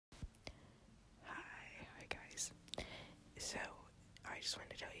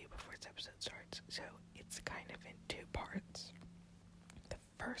episode starts. So it's kind of in two parts. The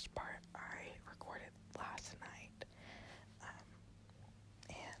first part I recorded last night,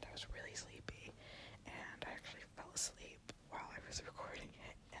 and I was really sleepy, and I actually fell asleep while I was recording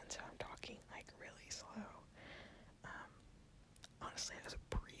it, and so I'm talking like really slow. Honestly, I was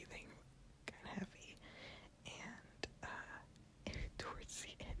breathing kind of heavy, and towards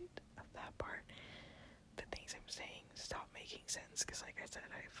the end of that part, the things I'm saying stop making sense, because like I said,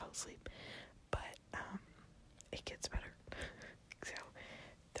 I fell asleep, but it gets better. So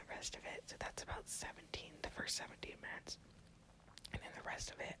the rest of it, so that's about the first 17 minutes, and then the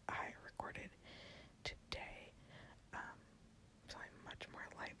rest of it I recorded today, so I'm much more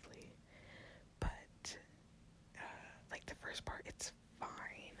lively, but like the first part, it's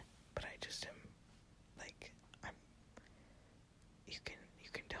fine, but I just am, like, you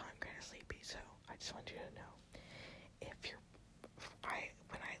can tell I'm kind of sleepy, so I just want you to know, if you're,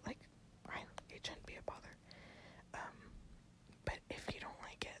 it shouldn't be a bother, but if you don't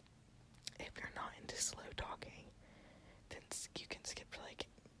like it, if you're not into slow talking, then you can skip to like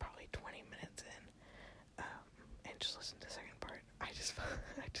probably 20 minutes in, and just listen to the second part. I just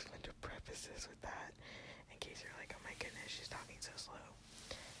want to preface this with that, in case you're like, oh my goodness, she's talking so slow.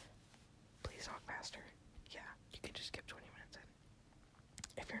 Please talk faster. Yeah, you can just skip 20 minutes in.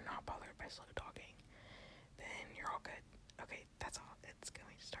 If you're not bothered by slow talking, then you're all good. Okay, that's all. It's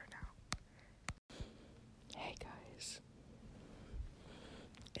going to start now. Hey guys,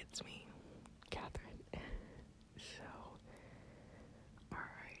 it's me, Catherine. So,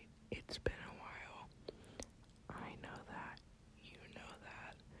 alright, it's been a while. I know that. You know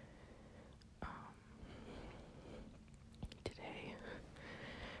that. Today,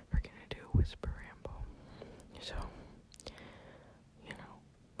 we're gonna do a whisper ramble. So,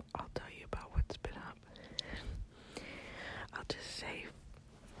 I'll tell you about what's been up. I'll just say,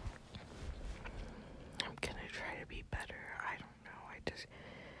 I'm gonna try to be better. I don't know.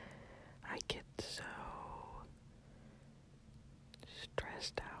 I get so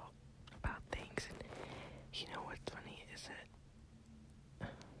stressed out about things, and you know what's funny is that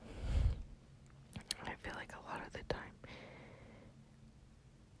I feel like a lot of the time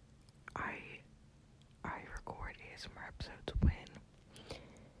I record ASMR episodes when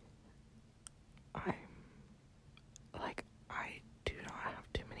I do not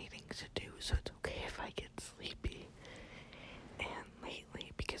have too many things to do, so it's okay if I get sleepy. And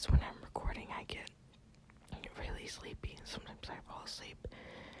lately, because when I'm recording, I get really sleepy, and sometimes I fall asleep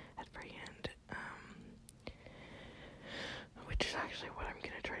at the very end, which is actually what I'm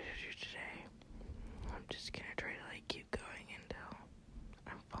gonna try to do today. I'm just gonna try to keep going until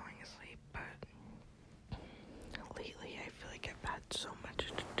I'm falling asleep, but lately I feel like I've had so much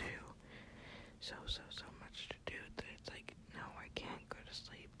to do, so much to do, that it's like, no, I can't go to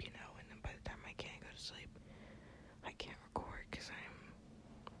sleep, and then by the time I can't go to sleep, I can't record because I'm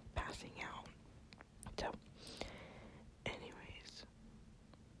passing out. So, anyways,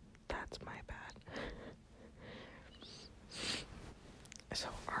 that's my bad. So,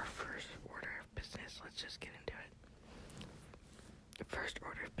 our first order of business, let's just get into it. The first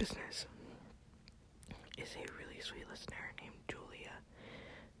order of business is a really sweet listener named Julia.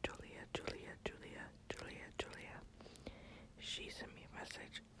 She sent me a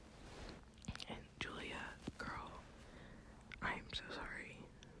message, and Julia, girl, I'm so sorry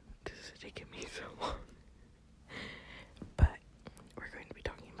this is taking me so long, but we're going to be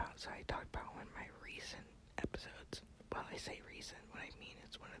talking about, so I talked about one of my recent episodes. Well, I say recent, what I mean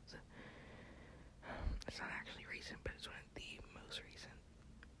is one of the, it's not actually recent, but it's one of the most recent.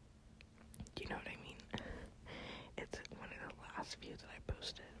 You know what I mean? It's one of the last few that I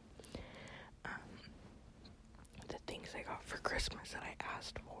posted. The things I got for Christmas that I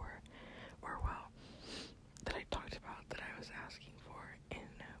asked for, or that I talked about that I was asking for in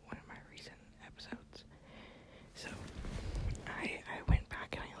one of my recent episodes. So I went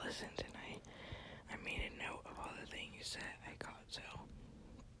back and I listened, and I made a note of all the things that I got. So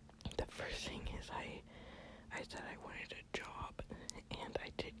the first thing is I said I wanted a job, and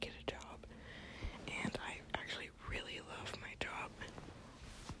I did get a job, and I actually really love my job.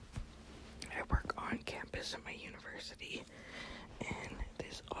 I work on campus at my university in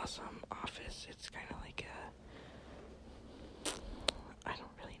this awesome office. It's kind of like I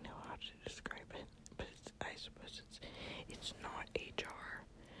don't really know how to describe it, but I suppose it's not HR,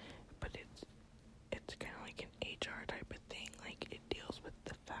 but it's kind of like an HR type of thing. Like, it deals with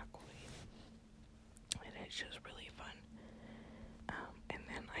the faculty, and it's just really fun. And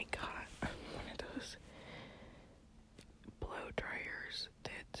then I got one of those blow dryers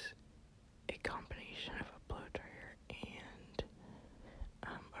that's a combination of a blow dryer and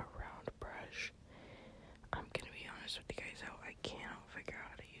a round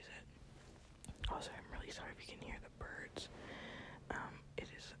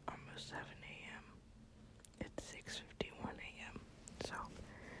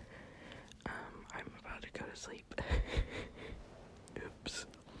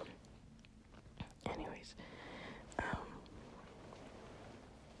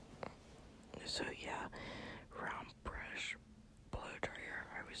So yeah, round brush blow dryer.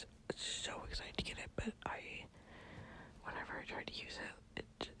 I was so excited to get it, but whenever I tried to use it,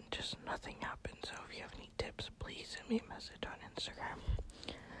 just nothing happened. So if you have any tips, please send me a message on Instagram.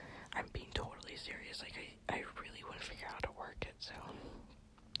 I'm being totally serious. Like I really want to figure out how to work it. So,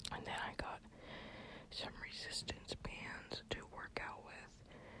 and then I got some resistance bands to work out with.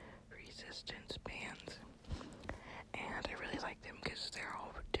 Resistance bands, and I really like them because they're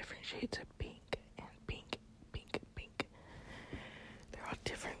all different shades of pink and pink. They're all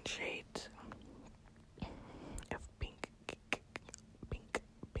different shades of pink,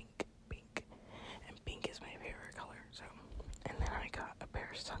 and pink is my favorite color. So, and then I got a pair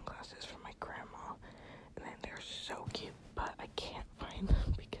of sunglasses from my grandma, and then they're so cute, but I can't find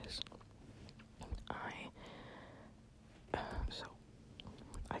them because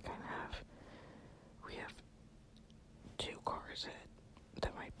we have two cars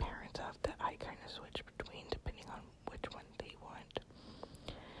that my parents have that I kind of switch between depending on which one they want.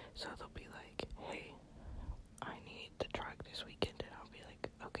 So they'll be like, hey, I need the truck this weekend, and I'll be like,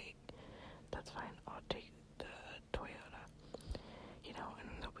 okay, that's fine, I'll take the Toyota,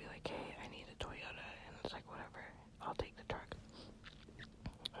 and they'll be like, hey, I need a Toyota, and it's like, whatever, I'll take the truck.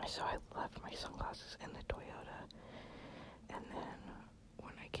 So I left my sunglasses in the Toyota, and then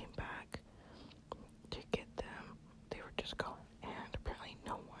when I came back to get them, they were just gone, and apparently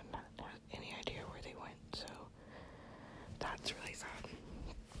no one had any idea where they went, so that's really sad.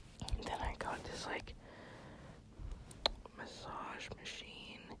 And then I got this, massage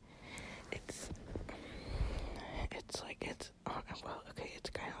machine. It's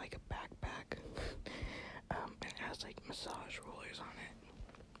kind of like a backpack, it has, massage rollers on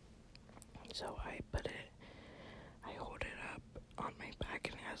it, so I hold it up on my back,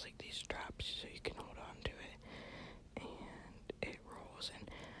 and it has, these straps so you can hold on to it, and it rolls, and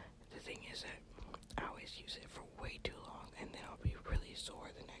the thing is that I always use it for way too long, and then I'll be really sore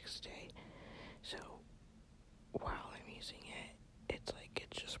the next day, so while I'm using it, it's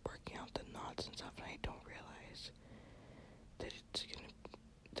just working out the knots and stuff, and I don't realize that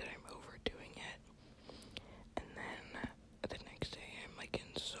that I'm overdoing it, and then the next day I'm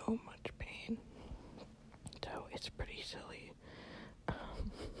in so much pain, so it's pretty silly,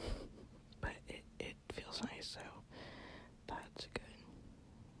 but it feels nice, so that's good.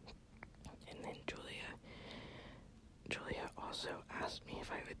 And then Julia also asked me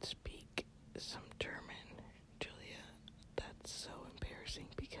if I would speak some German. Julia, that's so embarrassing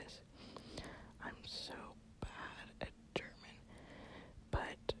because I'm so bad at German.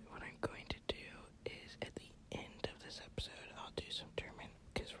 But what I'm going to do is at the end of this episode, I'll do some German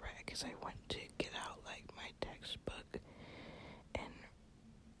because I want to get out my textbook,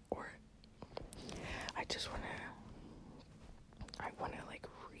 or I just want to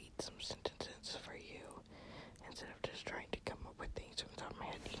read some sentences for you instead of just trying to come up with things from the top of my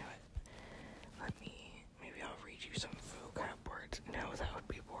head. You know what? Maybe I'll read you some vocab words. No, that would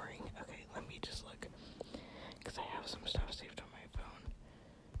be boring. Okay, let me just look, because I have some stuff saved on my phone.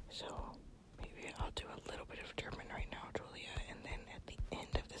 So maybe I'll do a little bit of German right now, Julia, and then at the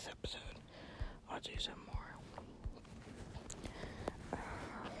end of this episode, I'll do some more.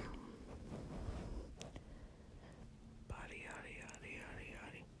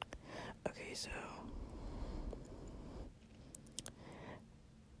 Okay, so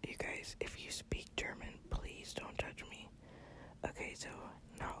you guys, if you speak German, please don't judge me. Okay, so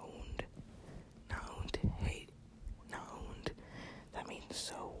naund, hey, naund, that means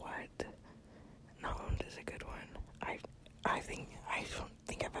so what? Naund is a good one. I don't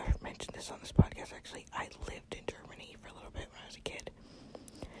think I've ever mentioned this on this podcast, actually. I lived in Germany for a little bit when I was a kid.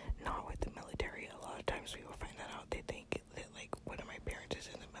 Not with the military. A lot of times people find that out. They think that, one of my parents is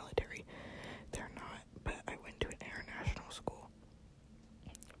in the military. They're not, but I went to an international school.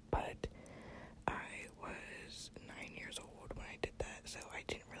 But I was 9 years old when I did that, so I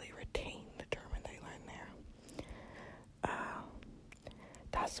didn't really retain the German they learned there.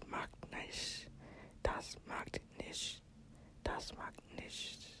 Das macht nicht.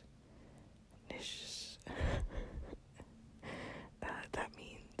 That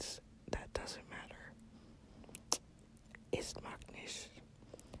means that doesn't matter. Ist macht nicht.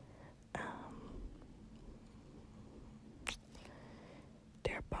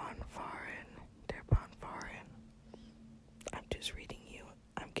 Der Bonfahren. I'm just reading you.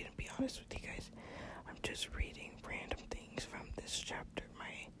 I'm gonna be honest with you guys. I'm just reading random things from this chapter,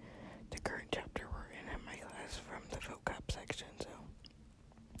 the current chapter we're in my class, from the vocab section. So,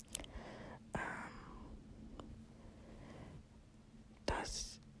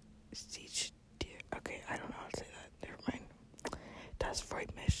 das sieht dir. Okay, I don't know how to say that. Never mind. Das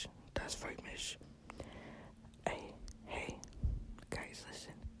freut mich. Das freut mich. Hey, guys,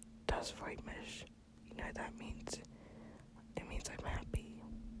 listen. Das freut mich. You know what that means? It means I'm happy,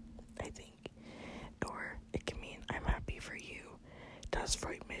 I think. Or it can mean I'm happy for you. Das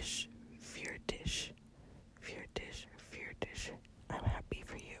freut mich für dich. Für dich. I'm happy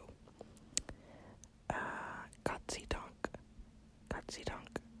for you. Gott sei Dank.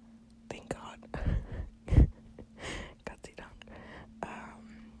 Thank God. Gott sei Dank.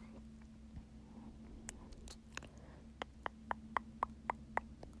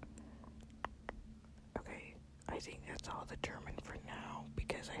 Okay, I think that's all the German for now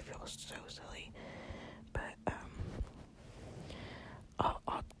because I feel so silly. But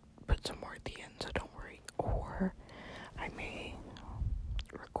I'll put some more at the end, so don't worry. Or I may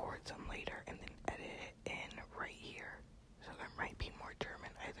record some later and then edit it in right here. So there might be more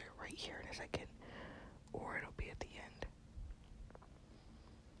German either right here in a second, or it'll be at the end.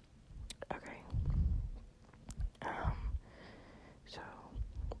 Okay. So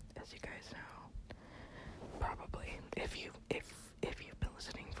as you guys know, probably if you've been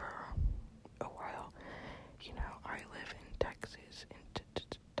listening for a while, you know I live in Texas,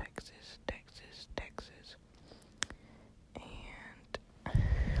 Texas, and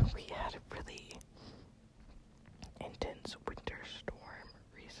we had a really intense winter storm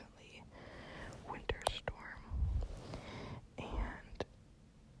recently. And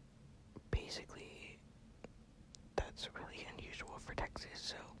basically that's really unusual for Texas,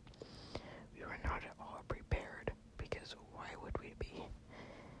 so we were not at all prepared, because why would we be?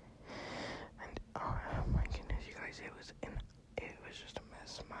 And oh my goodness, you guys, it was just a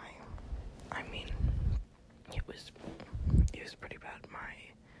mess. It was pretty bad. My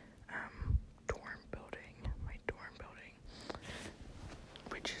dorm building,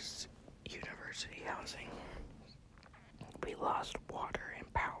 which is university housing, we lost water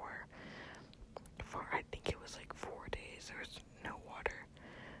and power for, I think it was like 4 days. There was no water,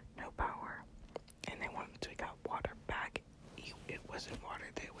 no power, and then once we got water back, it wasn't water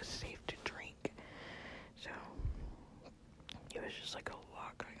that was safe to drink. So it was just like a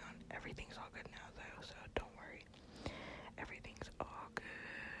lot going on. Everything's all good now though, so don't worry. Everything's all good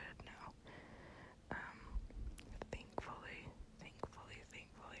now. Thankfully.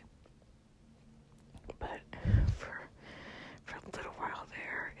 But for a little while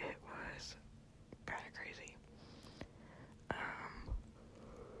there, it was kind of crazy.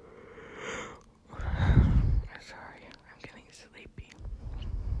 Sorry, I'm getting sleepy.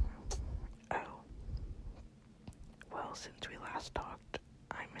 Oh, well, since we last talked,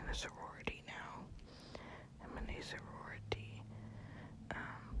 I'm in a sorority now.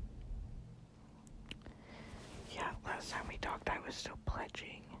 Yeah, last time we talked, I was still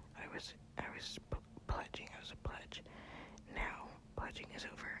pledging. I was pledging. I was a pledge. Now, pledging is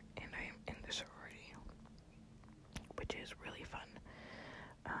over, and I am in the sorority, which is really fun.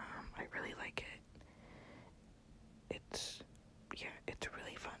 I really like it. It's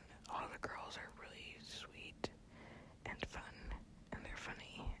really fun. All the girls are really sweet and fun, and they're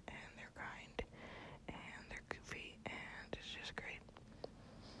funny, and they're kind, and they're goofy, and it's just great.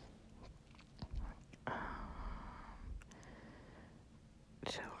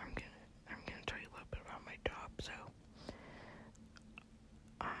 So I'm gonna tell you a little bit about my job. So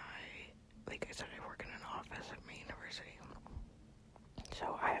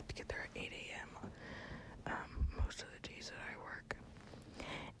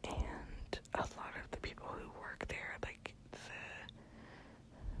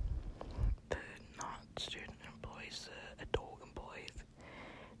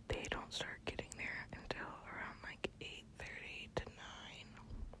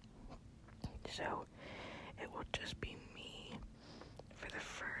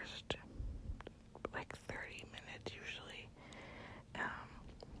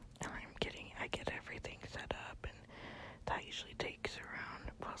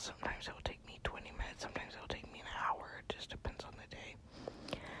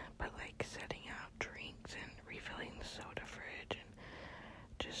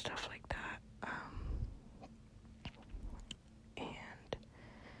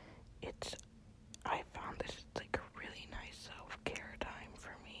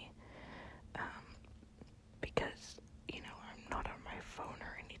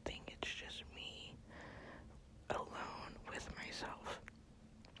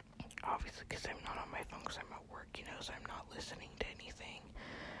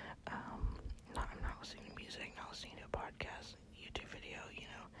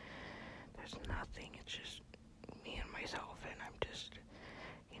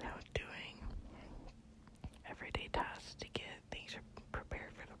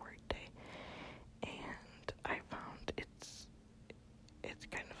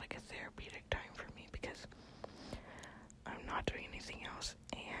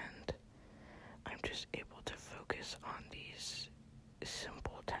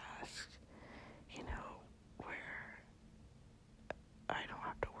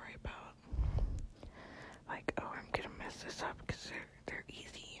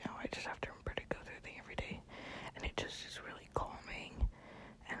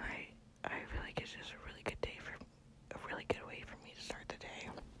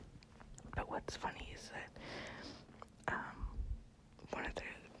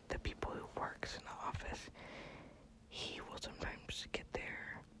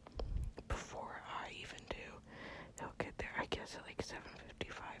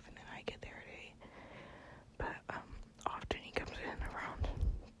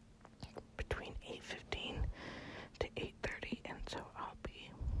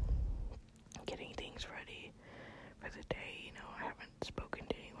things ready for the day. You know, I haven't spoken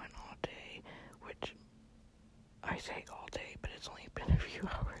to anyone all day, which I say all day, but it's only been a few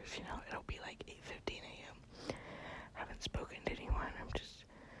hours. You know, it'll be like 8:15 a.m. Haven't spoken to anyone. I'm just,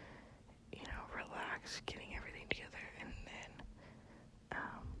 you know, relaxed, getting everything together, and then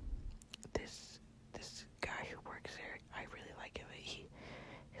this guy who works there, I really like him.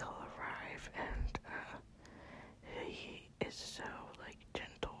 He'll arrive, and he is so like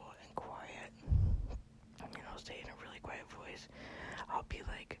gentle and quiet. You know, say in a really quiet voice. I'll be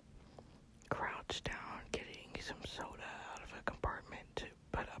like crouched down, getting some soda out of a compartment to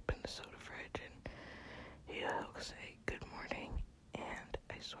put up in the soda fridge, and he'll say good morning, and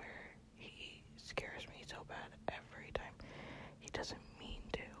I swear he scares me so bad every time. He doesn't mean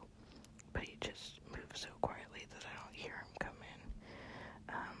to, but he just moves so quietly that I don't hear him come in.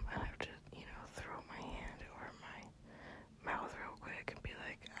 I have to, you know, throw my hand over my mouth real quick and be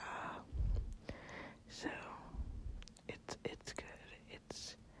like, So it's good.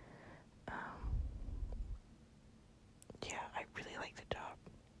 It's yeah, I really like the job,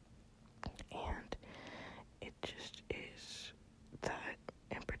 and it just is that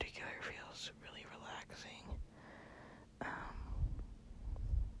in particular feels really relaxing.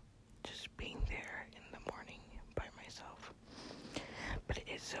 Just being there in the morning by myself. But it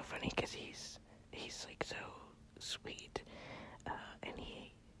is so funny because he's like so sweet, and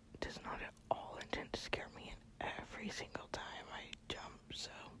he does not at all intend to scare me, and every single time I jump,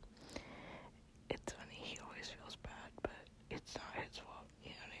 so it's funny. He always feels bad, but it's not his fault,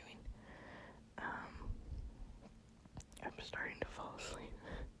 you know what I mean? I'm starting to fall asleep.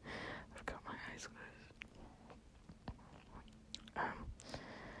 I've got my eyes closed.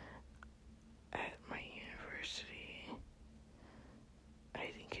 At my university, I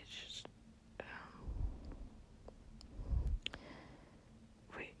think it's just,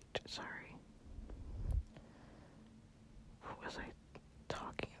 wait, sorry.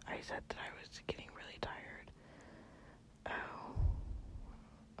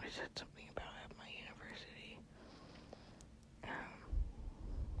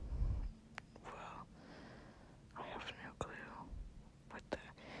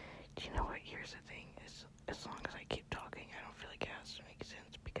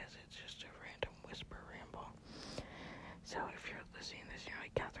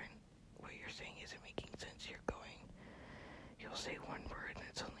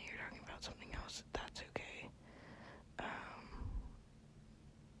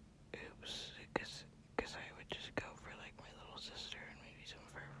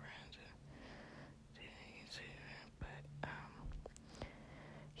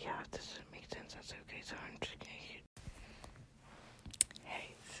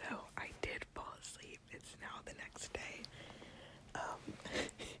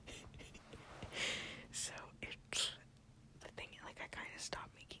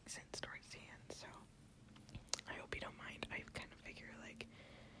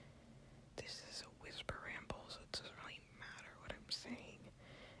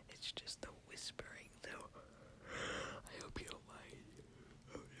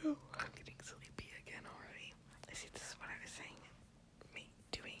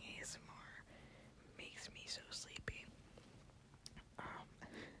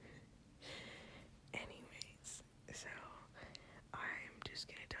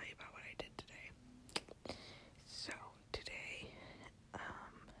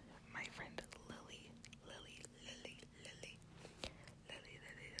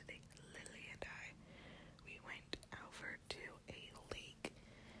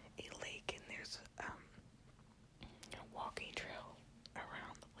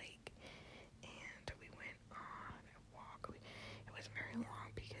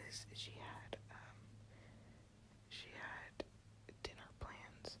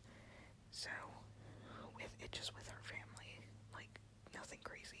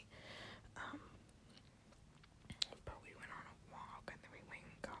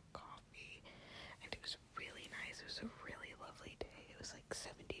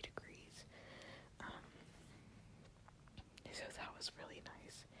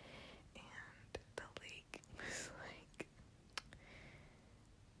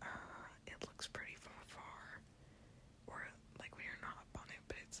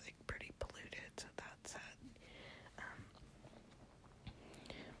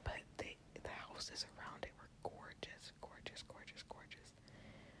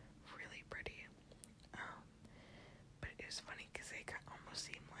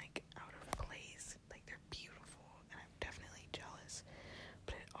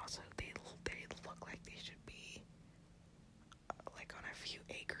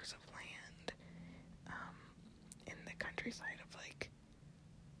 countryside of like,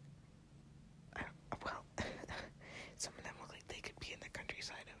 well, some of them look like they could be in the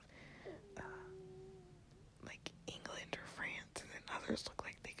countryside of like England or France, and then others look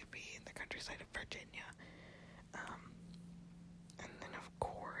like they could be in the countryside of Virginia. And then of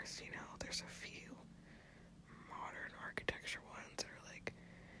course, there's a few modern architecture ones that are like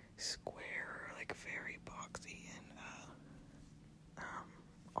square or like very boxy and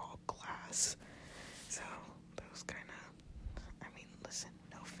all glass. So those kind of, listen,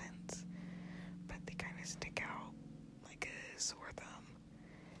 no offense, but they kind of stick out like a sore thumb.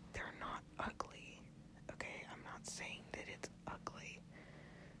 They're not ugly, okay? I'm not saying that it's ugly,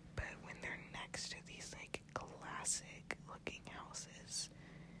 but when they're next to these like classic looking houses,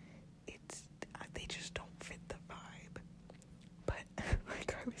 they just don't fit the vibe. But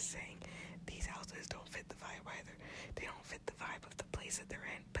like I was saying, these houses don't fit the vibe either. They don't fit the vibe of the place that they're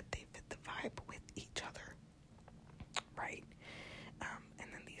in, but they fit the vibe with each other, right? And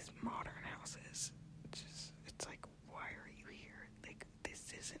then these modern houses, it's like, why are you here? Like,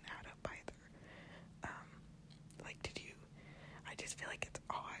 this isn't add up either. I just feel like it's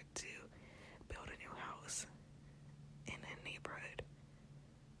odd to build a new house in a neighborhood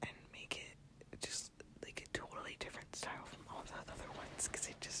and make it just like a totally different style from all the other ones, because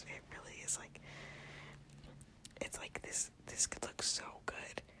it really is like, it's like this could look so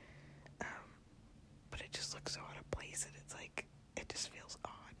good, but it just looks so out of place that it's like, it just feels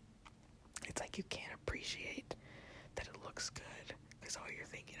odd. It's like you can't appreciate that it looks good because all you're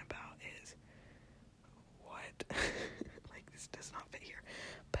thinking about is, what? Like, this does not fit here.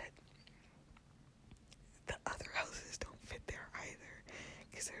 But the other houses don't fit there either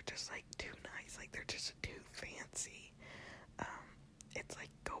because they're just like too nice. Like, they're just too fancy. It's like,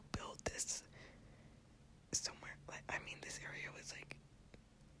 go build this somewhere. Like, this area was like,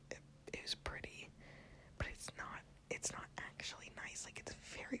 it was pretty, but it's not actually nice. Like, it's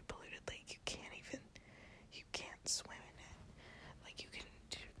very polluted. Like, you can't swim in it. Like, you can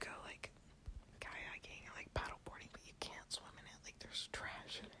go like kayaking or like paddleboarding, but you can't swim in it. Like, there's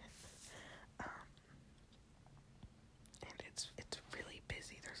trash in it. And it's really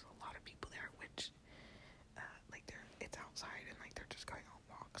busy. There's a lot of people there, which it's outside and like they're just going on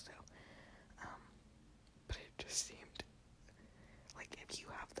walks. So, but it just seemed like if you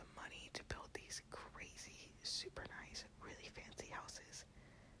have the money to build these crazy, super nice, really fancy houses,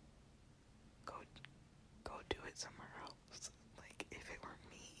 go do it somewhere else. Like, if it were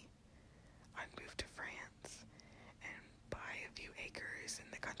me, I'd move to France and buy a few acres in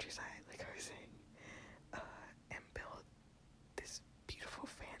the countryside, like I was saying, and build this beautiful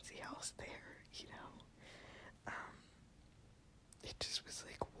fancy house there, It just was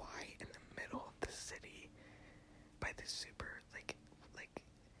like, why in the middle of the city by this super, like,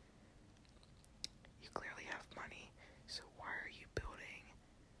 you clearly have money, so why are you building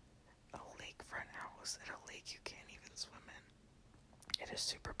a lakefront house at a lake you can't even swim in? It is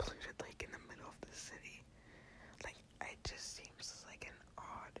super polluted lake in the middle of the city. Like, it just seems like an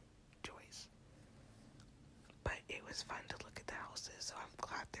odd choice. But it was fun to look at the houses, so I'm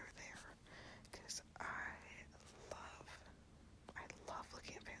glad they were there, because I love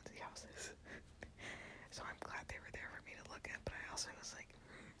looking at fancy houses. So I'm glad they were there for me to look at, but I also was like,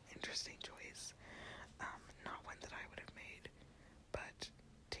 interesting choice. Not one that I would have made, but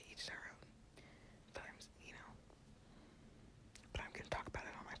to each their own. But but I'm gonna talk about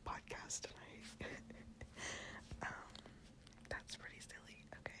it on my podcast tonight. That's pretty silly.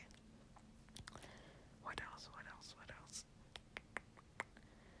 Okay. What else?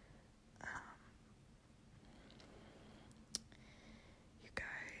 You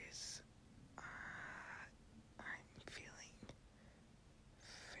guys, I'm feeling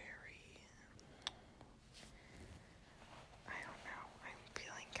very, I don't know, I'm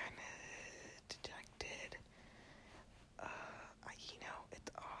feeling kind of dejected.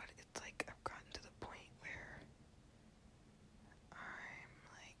 It's odd. It's like I've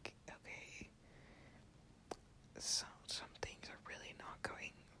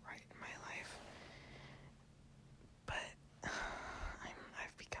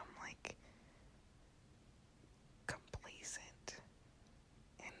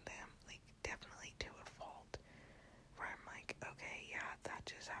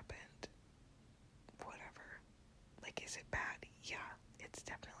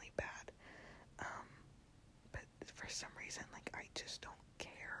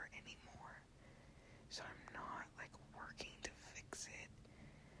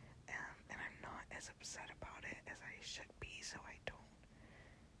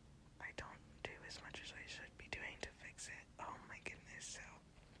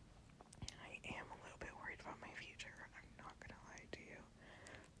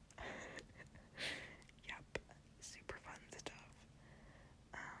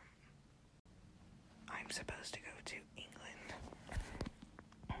supposed to go to England.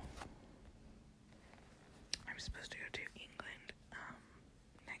 I'm supposed to go to England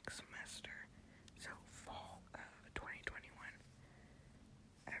next semester, so fall of 2021.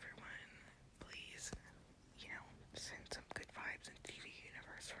 Everyone, please, send some good vibes into the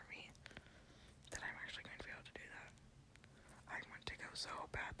universe for me, that I'm actually going to be able to do that. I want to go so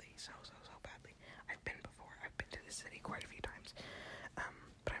badly, so badly. I've been before. I've been to the city quite a few times,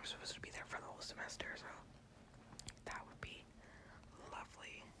 but I'm supposed to be there for the whole semester, so that would be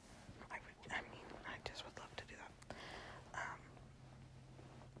lovely. I just would love to do that.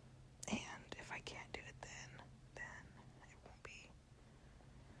 And if I can't do it then it won't be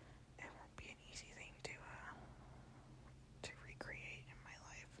an easy thing to recreate in my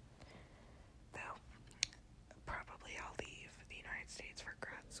life. Though, probably I'll leave the United States for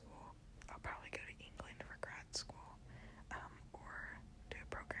grad school. I'll probably go to England for grad school, or do a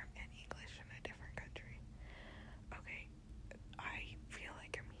program in English in a different country. Okay, I feel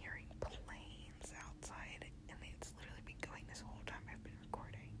like I'm hearing planes outside, and it's literally been going this whole time I've been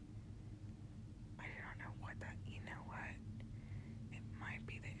recording. I don't know what that, it might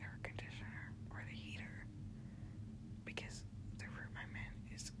be the air conditioner or the heater, because the room I'm in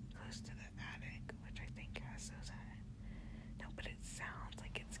is close to the attic, which I think has those in it. No, but it sounds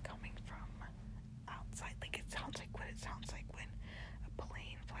like it's coming from outside. Like, it sounds like what it sounds like when a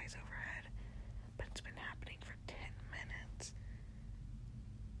plane flies overhead, but it's been happening for 10 minutes.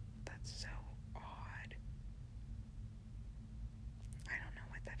 That's so odd. I don't know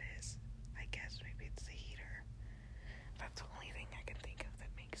what that is. I guess maybe it's the heater. That's the only thing I can think of that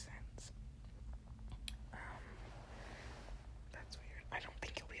makes sense. That's weird. I don't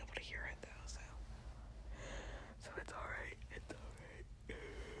think you'll be able to hear it though, so it's alright. It's alright.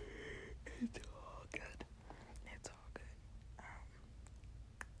 It's all good. It's all good.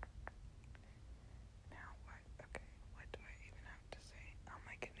 Now what? Okay, what do I even have to say? Oh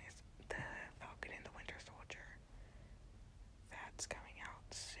my goodness. The Falcon and the Winter Soldier. That's coming out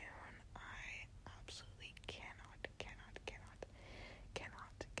soon. I absolutely cannot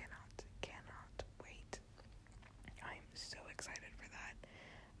wait. I'm so excited for that.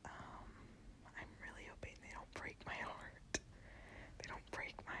 I'm really hoping they don't break my heart. They don't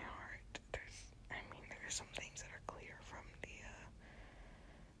break my heart. There's some things that are clear from the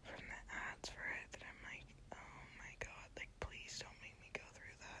ads for it that I'm like, oh my god, like, please don't make me go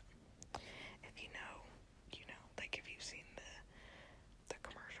through that. If you know, like, if you've seen the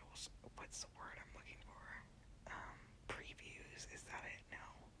commercials, what's the word I'm looking for? Previews, is that it? No,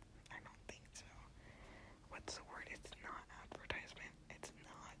 I don't think so. What's the word? It's not advertisement, it's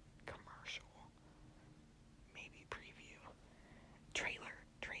not commercial. Maybe preview. Trailer.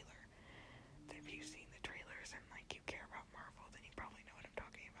 If you've seen the trailers and, like, you care about Marvel, then you probably know what I'm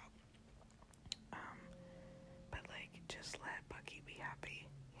talking about. But, like, just let Bucky be happy,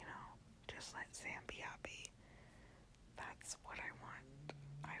 just let Sam be happy. That's what I want.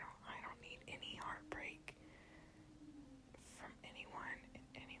 I don't need any heartbreak from anyone in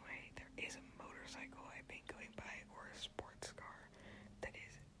any way. There is a motorcycle I've been going by, or a sports car, that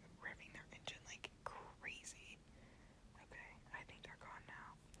is revving their engine like crazy. Okay, I think they're gone now.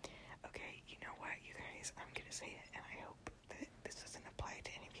 Okay, you know what, you guys, I'm gonna say it, and I hope that this doesn't apply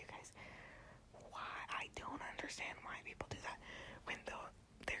to any of you guys. Why? I don't understand why people do that. When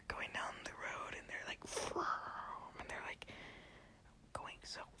they're going down the road and they're like, and they're like going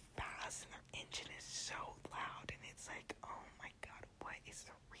so fast, and their engine is so loud, and it's like, oh my god, what is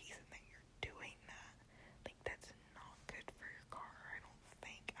the reason that you're doing that? Like, that's not good for your car, I don't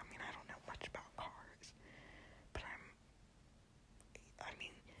think. I don't know much about cars, but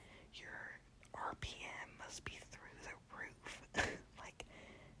your RPM must be through the roof. Like,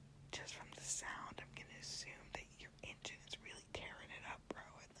 just from the sound, I'm gonna assume that your engine is really tearing it up, bro.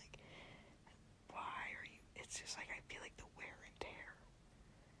 And, like, why are you? It's just like, I feel like the wear and tear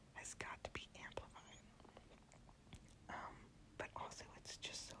has got to be amplified. But also, it's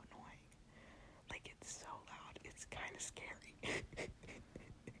just so annoying. Like, it's so loud. It's kind of scary.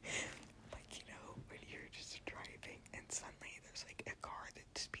 Like, when you're just driving and suddenly there's, like, a car that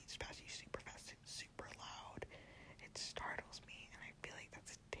speeds past you super fast and super loud. It startles me, and I feel like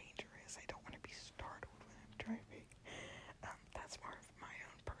that's dangerous. I don't want to be startled when I'm driving. That's more of my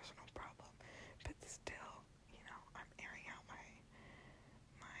own personal problem. But still, I'm airing out my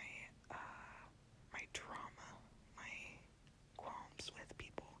drama, my qualms with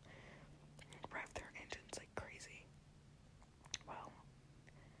people rev their engines like crazy. Well,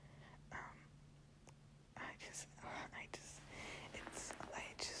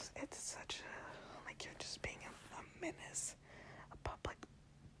 it's such a, like, you're just being a menace, a public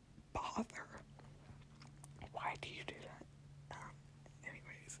bother.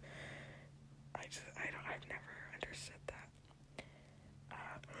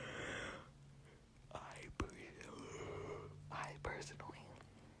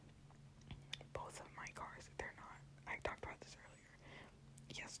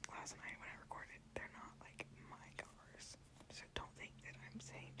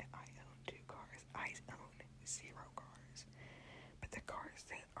 zero cars. But the cars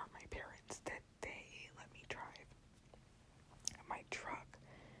that are my parents, that they let me drive, my truck,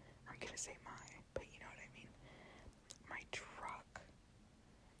 I'm gonna say my, but you know what I mean. My truck,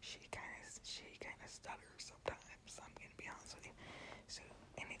 she kind of stutters sometimes. I'm gonna be honest with you. So,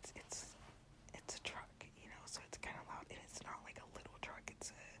 and it's a truck, you know, so it's kind of loud, and it's not like a little truck. And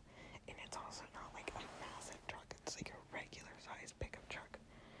it's also not like a massive truck. It's like a regular size pickup truck.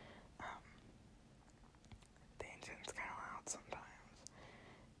 The engine's kind of loud sometimes.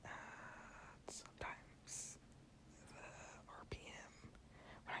 Sometimes the RPM,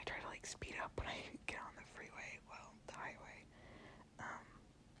 when I try to like speed up when I get on the freeway, well, the highway,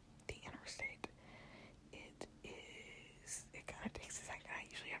 the interstate, it kind of takes a second. I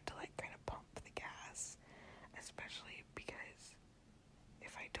usually have to like kind of pump the gas, especially because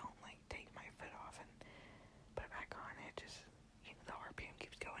if I don't like take my foot off and put it back on, it just, you know, the RPM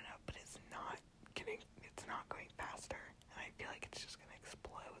keeps going up, but it's not going faster, and I feel like it's just gonna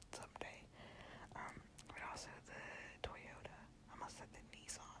explode someday. But also the Toyota, I almost said the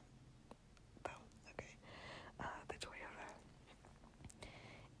Nissan, though, okay, the Toyota,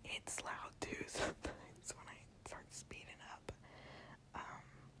 it's loud too sometimes when I start speeding up,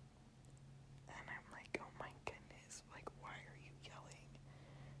 and I'm like, oh my goodness, like, why are you yelling?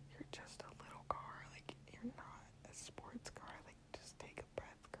 You're just a little car, like, you're not a sports car, like, just take a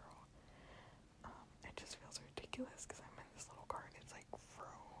breath, girl. It just feels ridiculous, because I'm in this little car, and it's like,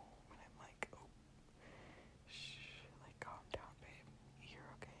 vroom, and I'm like, oh, shh, like, calm down, babe, you're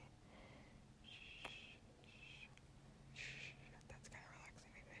okay, shh, that's kind of relaxing,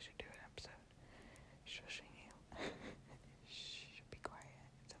 maybe I should do an episode, shushing you, shh, be quiet,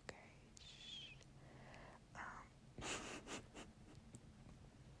 it's okay, shh,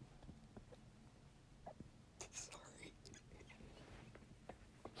 sorry.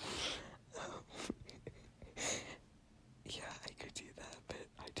 Yeah, I could do that, but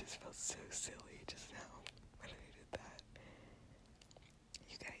I just felt so silly just now when I did that.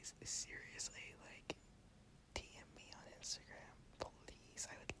 You guys, seriously, like, DM me on Instagram, please.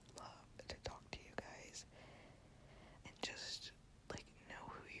 I would love to talk to you guys and just, like, know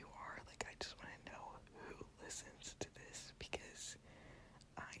who you are. Like, I just want to know who listens to this, because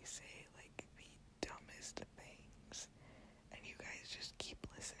I say, like, the dumbest things, and you guys just keep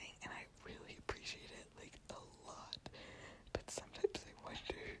listening, and I really appreciate it, like, a lot. But sometimes I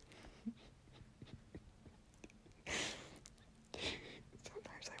wonder,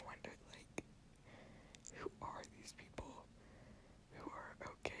 like, who are these people who are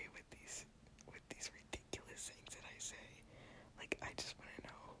okay with these ridiculous things that I say? Like, I just want to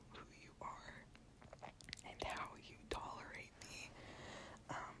know who you are and how you tolerate me.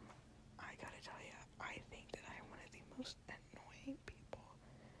 I gotta tell you, I think that I'm one of the most annoying people.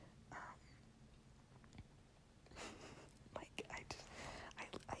 Like, I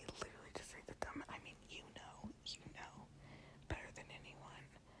literally just say the dumb, I mean, you know, better than anyone.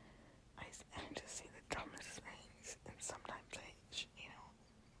 I just say the dumbest things, and sometimes you know,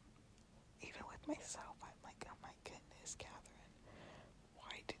 even with myself, I'm like, oh my goodness, Catherine,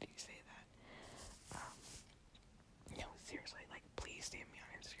 why did you say that? No, seriously, like, please DM me on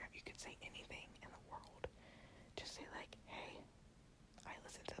Instagram. You could say anything in the world. Just say, like, hey, I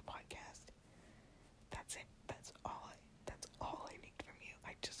listened to the podcast. That's it. That's all I need from you.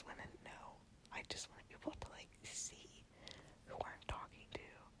 I just want to know. I just want people to, like, see who I'm talking to.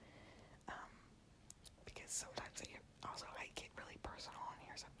 Because sometimes I get really personal on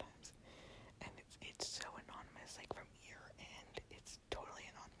here sometimes. And it's so anonymous. Like, from your end, it's totally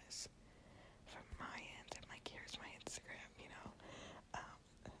anonymous. From my end, I'm like, here's my Instagram, you know.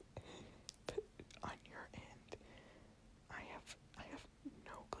 But on your end, I have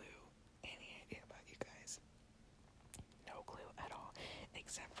no clue, any idea about you guys.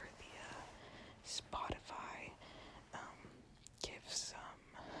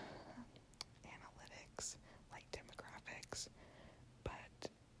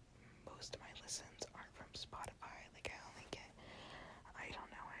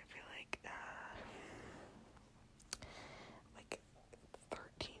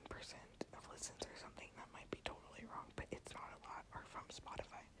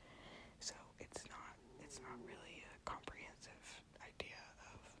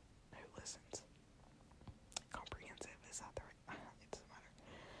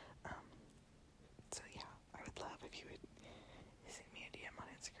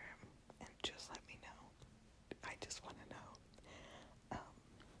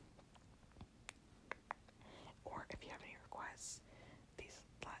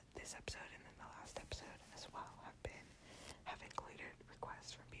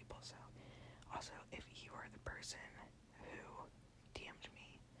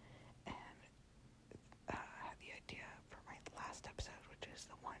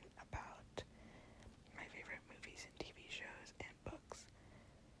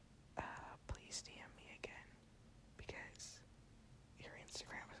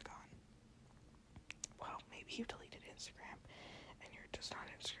 you've deleted Instagram and you're just not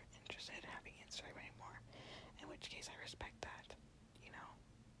interested in having Instagram anymore, in which case I respect that, you know,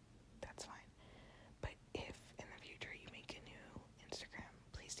 that's fine. But if in the future you make a new Instagram,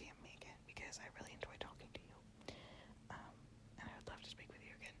 please DM me again, because I really enjoy talking to you, and I would love to speak with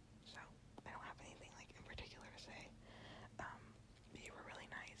you again. So I don't have anything like in particular to say. You were really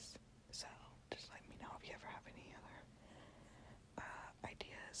nice, so just let me know if you ever have any other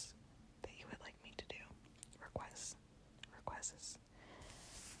ideas that you would like me to do. Requests is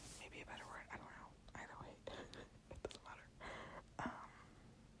maybe a better word, I don't know, either way. It doesn't matter.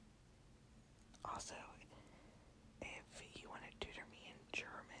 Also, if you want to tutor me in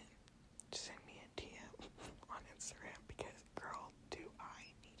German, send me a DM on Instagram, because girl, do I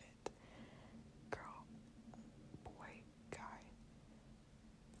need it. Girl, boy, guy,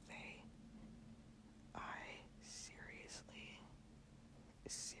 I seriously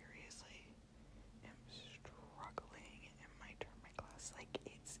am struggling in my German class. Like,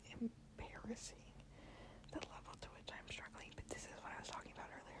 it's embarrassing the level to which I'm struggling. But this is what I was talking about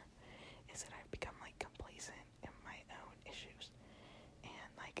earlier, is that I've become like complacent in my own issues, and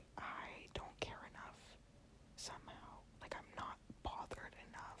like I don't care enough somehow. Like, I'm not bothered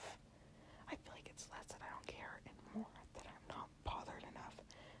enough. I feel like it's less that I don't care and more that I'm not bothered enough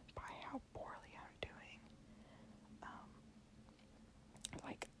by how poorly I'm doing.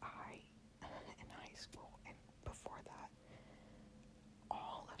 Like, in high school and before that,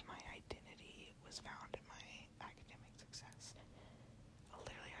 all of my identity was found in my academic success.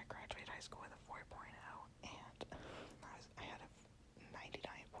 Literally, I graduated high school with a 4.0, and I had a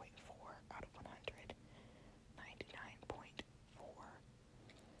 99.4 out of 100. 99.4.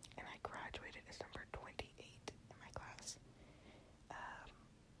 And I graduated as number 28 in my class.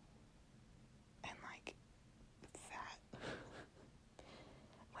 And like, that,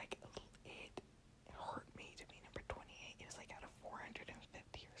 like, it hurt me to be number 28. It was like out of 450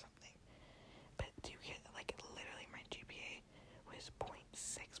 or something. But do you get, like, literally my GPA was 0.6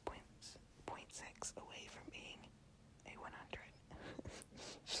 away from being a 100.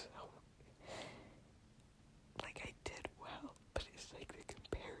 So, like, I did well, but it's like the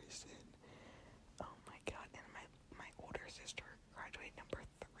comparison. Oh my god. And my older sister graduated number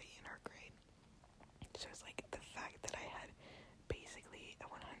 3 in her grade. So it's like the fact that I had basically a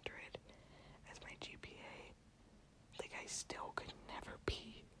 100 as my GPA, like, I still could never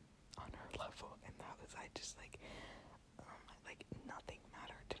be on her level, and that was, I just like nothing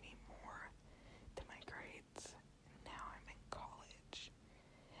mattered to me more than my grades. Now I'm in college,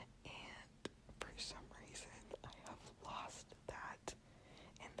 and for some reason I have lost that,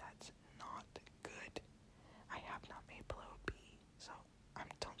 and that's not good. I have not made below B, so I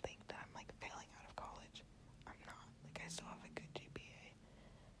don't think that I'm like failing out of college. I'm not. Like, I still have a good GPA.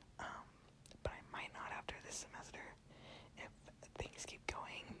 But I might not after this semester if things keep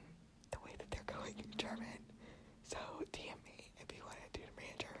going the way that they're going in German. So DM me if you want to tutor me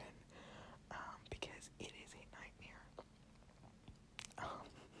in German, because it is a nightmare.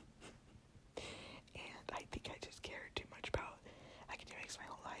 And I think I just cared too much about academics my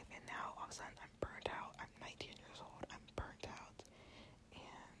whole life, and now all of a sudden I'm burnt out. I'm 19 years old. I'm burnt out,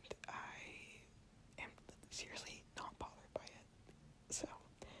 and I am seriously not bothered by it. So,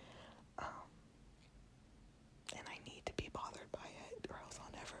 and I need to be bothered by it, or else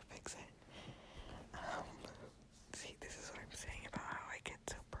I'll never fix it. See, this is what I'm saying about how I get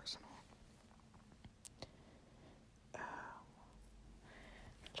so personal.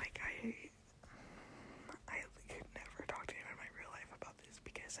 Like, I could never talk to anyone in my real life about this,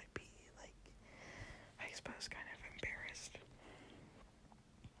 because I'd be, like, I suppose kind of embarrassed.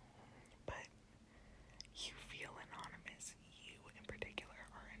 But you feel anonymous. You in particular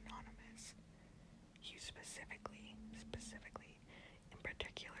are anonymous. You specifically, in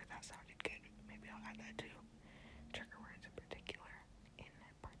particular, that sounded good. Maybe I'll add that too. Trigger words in particular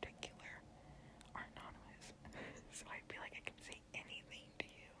are anonymous. So I feel like I can say anything to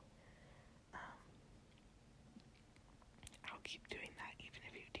you. I'll keep doing that even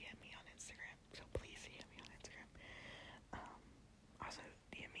if you DM me on Instagram. So please DM me on Instagram. Also,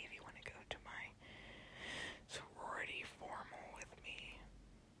 DM me if you want to go to my sorority formal with me,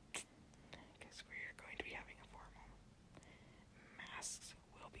 because we're going to be having a formal. Masks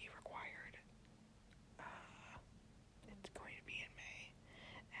will be required. It's going to be in May,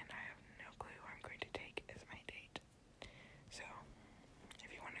 and I have no clue who I'm going to take as my date. So, if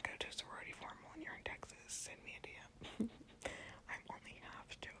you want to go to a sorority formal and you're in Texas, send me a DM. I'm only half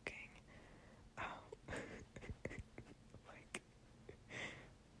joking.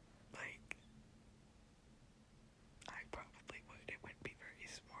 Like, I probably would. It wouldn't be very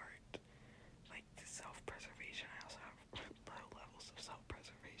smart. Like, the self-preservation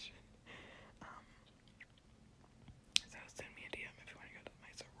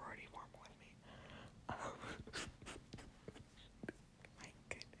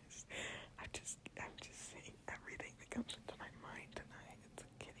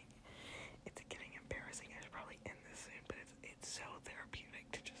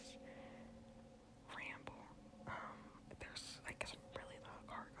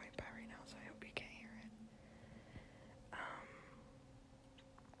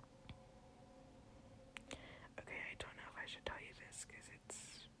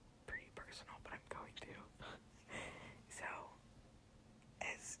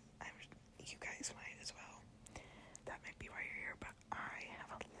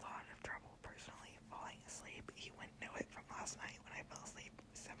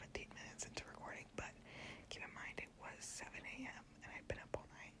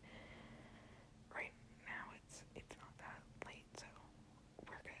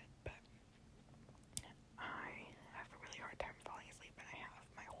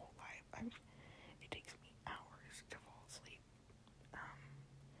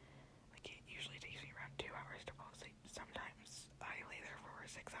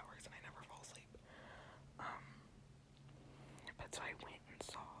so I went and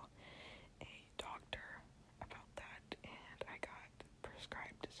saw a doctor about that, and I got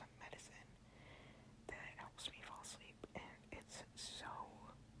prescribed some medicine that helps me fall asleep, and it's so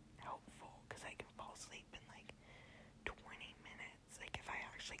helpful because I can fall asleep in like 20 minutes. Like if I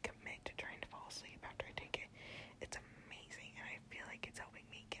actually commit to trying to fall asleep after I take it, it's amazing, and I feel like it's helping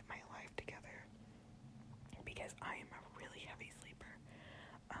me get my life together because I am a really heavy sleeper.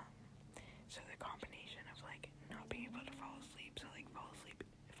 So the combination of like not being able to fall asleep, so like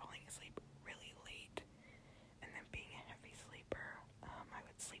falling asleep really late, and then being a heavy sleeper, I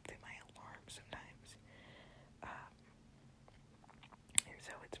would sleep through my alarm sometimes. And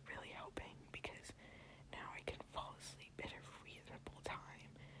so it's really helping because now I can fall asleep at a reasonable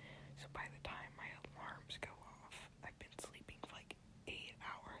time. So by the time my alarms go off, I've been sleeping for like 8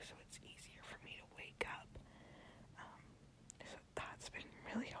 hours, so it's easier for me to wake up. So that's been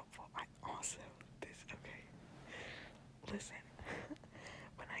really helpful. Listen,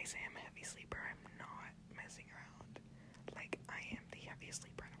 when I say I'm a heavy sleeper, I'm not messing around. Like, I am the heaviest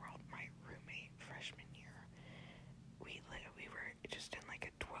sleeper in the world. My roommate, freshman year, we were just in like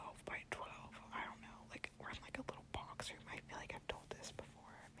a 12 by 12, I don't know, like, we're in like a little box room. I feel like I've told this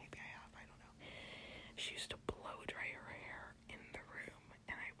before, maybe I have, I don't know. She used to blow dry her hair in the room,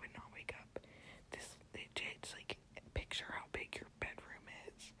 and I would not wake up. It's like, picture how big your bedroom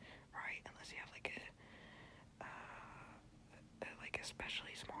is, right? Unless you have like a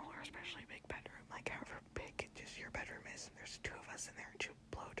especially small or especially big bedroom, like however big just your bedroom is, and there's two of us in there, and she would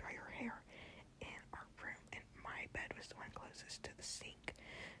blow dry her hair in our room, and my bed was the one closest to the sink,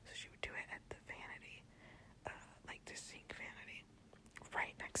 so she would do it at the vanity, like the sink vanity,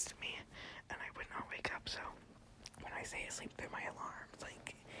 right next to me, and I would not wake up. So when I say I sleep through my alarms,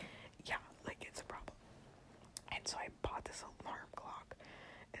 like, yeah, like it's a problem. And so I bought this alarm clock.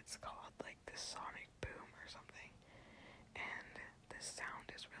 It's called like the Sonic Boom or something, and the sound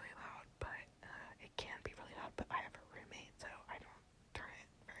is really loud, but it can be really loud, but I have a roommate, so I don't turn it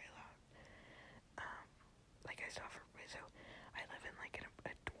very loud. Like I still have so I live in like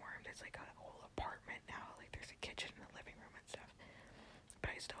a dorm that's like a whole apartment now, like there's a kitchen and a living room and stuff,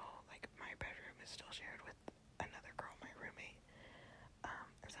 but I still, like, my bedroom is still shared with another girl, my roommate,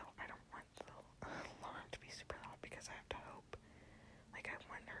 so I don't want the alarm to be super loud because I have to hope, like, I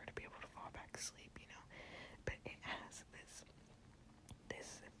want her to be able to fall back asleep, you know, but it has this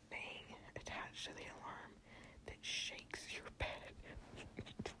thing attached to the alarm that shakes your bed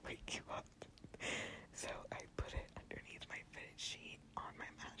to wake you up. So I put it underneath my fitted sheet on my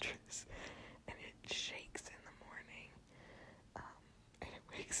mattress, and it shakes in the morning, and it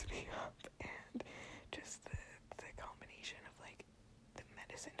wakes me up, and just the combination of like the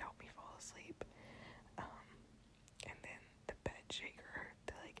medicine to help me fall asleep, and then the bed shaker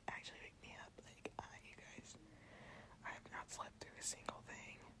to like actually wake me up. Like, you guys, I have not slept through a single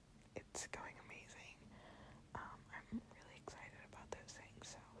thing. It's going amazing. I'm really excited about those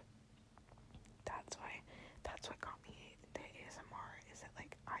things, so that's what got me into ASMR, is that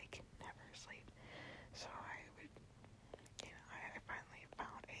like I can never sleep. So I would, I finally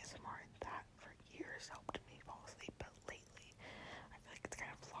found ASMR, and that for years helped me fall asleep, but lately I feel like it's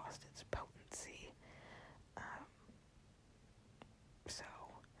kind of lost its potency. So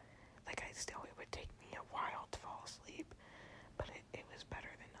like it would take me a while to fall asleep, but it was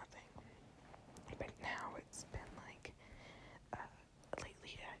better than nothing. But now it's been like,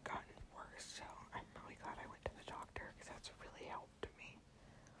 lately it had gotten worse, so I'm really glad I went to the doctor, because that's really helped me.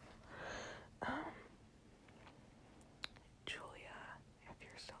 Julia, if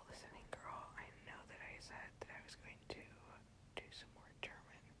you're still listening, girl, I know that I said that I was going to do some more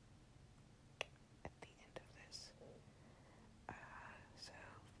German at the end of this. So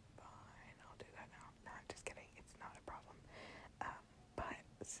fine, I'll do that now. No, I'm just kidding, it's not a problem. But,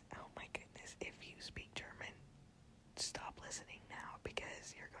 oh my goodness, if you speak German, stop listening now,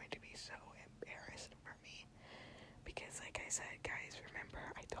 because you're going to be so embarrassed for me. Because like I said, guys, remember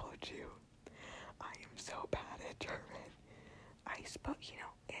I told you I am so bad at German. I spoke,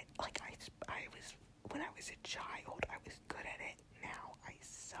 I was, when I was a child, I was good at it. Now I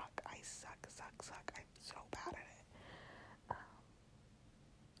suck. I'm so bad at it.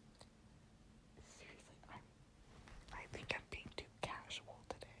 Seriously, I think I'm being too casual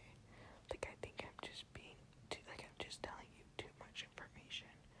today. Like, I think I'm just being too, like, I'm just telling you too much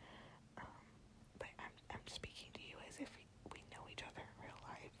information. But I'm speaking to you as if we know each other in real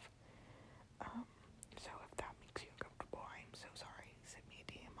life. So if that makes you uncomfortable, I'm so sorry. Send me a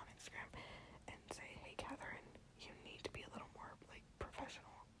DM on Instagram and say, hey, Catherine, you need to be a little more, like,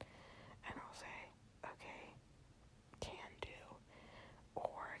 professional. And I'll say, okay,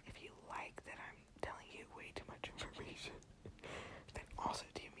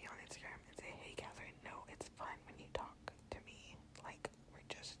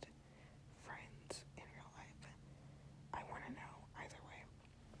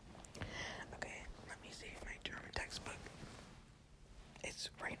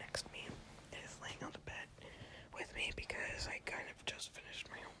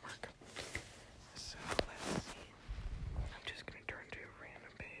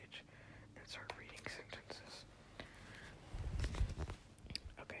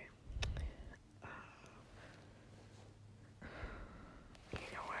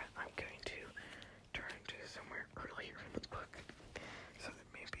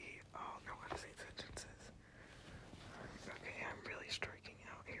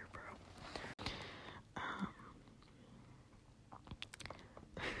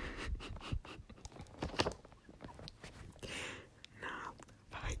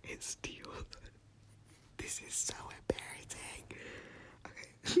 steal. This is so embarrassing. Okay.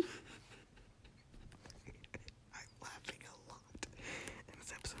 I'm laughing a lot in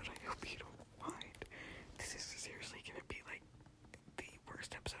this episode. I hope you don't mind. This is seriously gonna be like the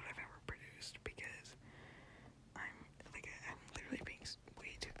worst episode I've ever produced because I'm literally being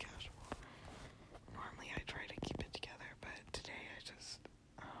way too casual. Normally I try to keep it together, but today I just,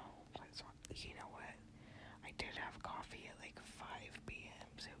 you know what? I did have coffee at like 5 p.m.,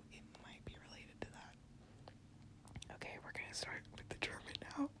 so it might be related to that. Okay, we're gonna start with the German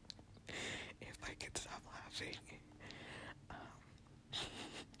now. If I could stop laughing.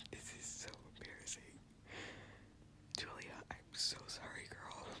 This is so embarrassing. Julia, I'm so sorry,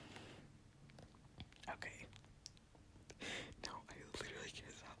 girl. Okay. No, I literally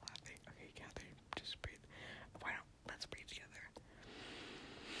can't stop laughing. Okay, Catherine, just breathe. Let's breathe together.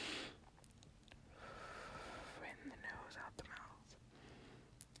 In the nose, out the mouth.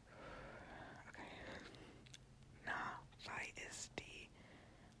 Okay. Na, wei ist die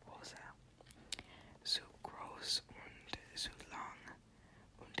Hose? So groß und so lang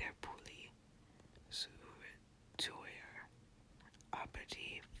und der Pulli so teuer. Aber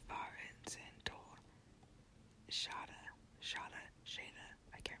die Waren sind toll. Schade.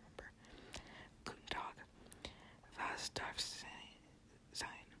 I can't remember. Guten Tag. Was darf sein?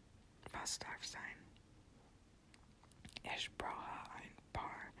 Ich brauche ein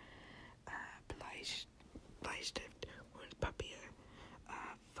paar Bleistift und Papier.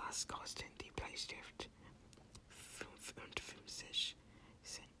 Was kosten die Bleistift? 55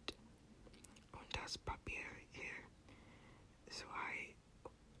 Cent. Und das Papier hier 2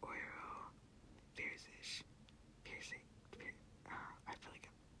 Euro 40. I feel like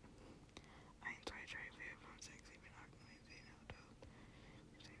 1, 2, 3, 4, 5, 6, 7, 8, 9,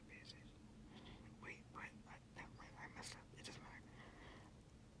 10, 11, 12. Wait, what? Never mind, I messed up. It doesn't matter.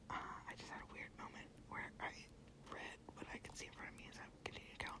 I just had a weird moment where I read what I could see in front of me as I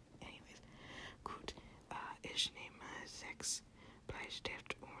continued to count. Anyways, gut. Ich nehme 6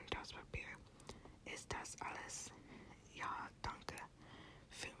 Bleistift und das Papier. Ist das alles? Ja, danke.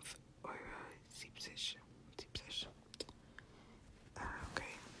 5,70 Euro.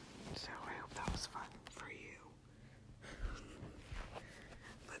 Okay, so I hope that was fun for you.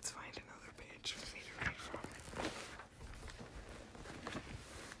 Let's find another page for me to read from.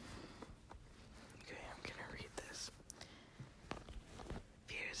 Okay, I'm gonna read this.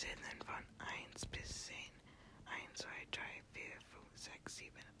 Wir sind von 1 bis 10. 1, 2, 3, 4, 5, 6,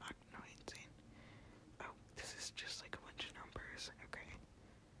 7, 8, 9, 10. Oh, this is just like a bunch of numbers. Okay.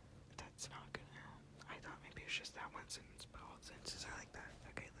 That's not gonna... I thought maybe it was just that one sentence, but all sentences are like that.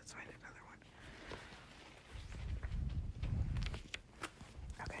 Okay, let's find another one.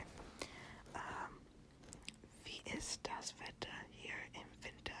 Okay. Wie ist das Wetter hier im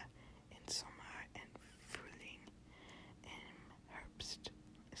Winter, im Sommer, im Frühling, im Herbst?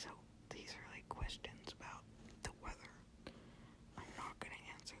 So, these are like questions about the weather. I'm not gonna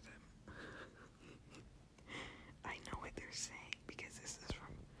answer them. I know what they're saying because this is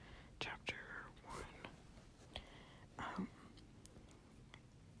from chapter 1.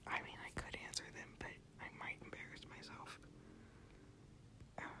 I mean, I could answer them, but I might embarrass myself.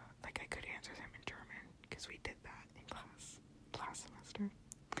 I could answer them in German because we did that in class.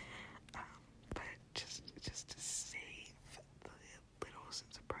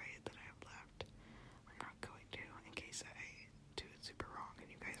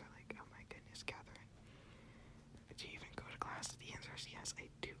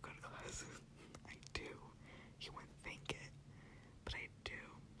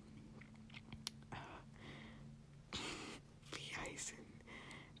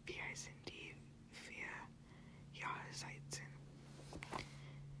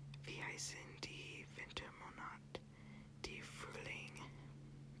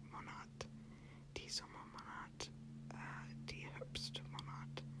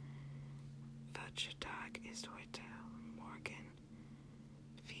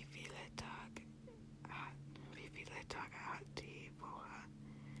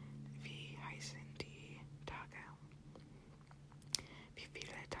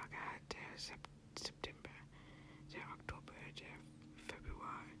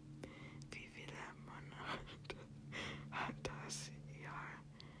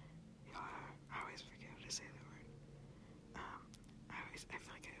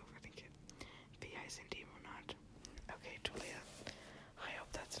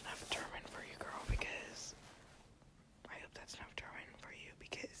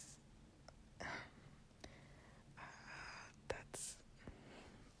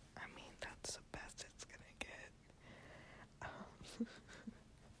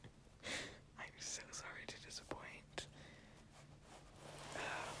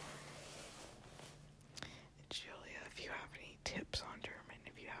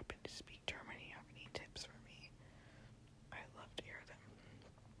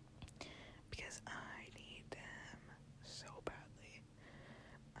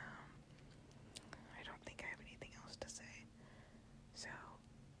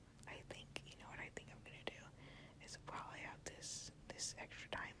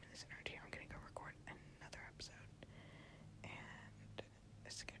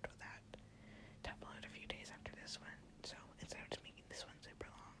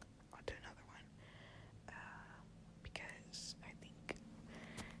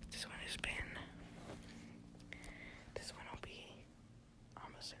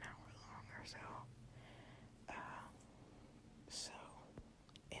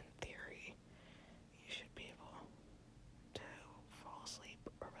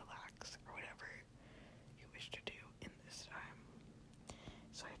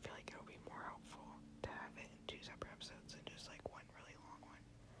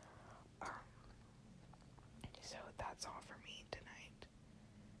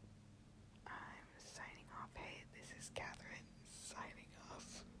 is Catherine signing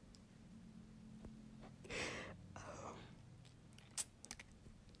off.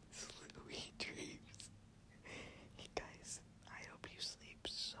 Sweet dreams. Hey guys, I hope you sleep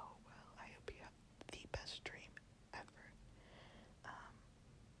so well. I hope you have the best dream ever.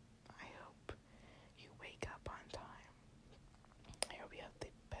 I hope you wake up on time. I hope you have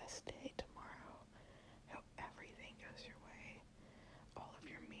the best day tomorrow. I hope everything goes your way. All of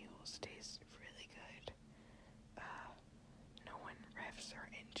your meals taste really good. No one revs their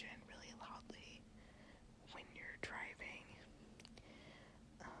engine really loudly when you're driving.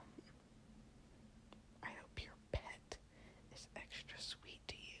 I hope your pet is extra sweet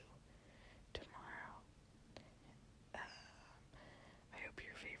to you tomorrow. I hope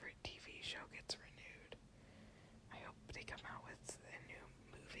your favorite TV show gets renewed. I hope they come out with a new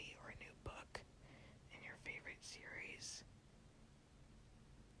movie or a new book in your favorite series.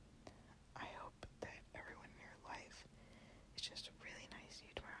 I hope that everyone in your life is just really nice to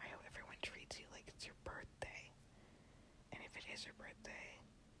you tomorrow. I hope everyone treats you like it's your birthday. And if it is your birthday,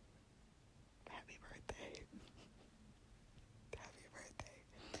 happy birthday.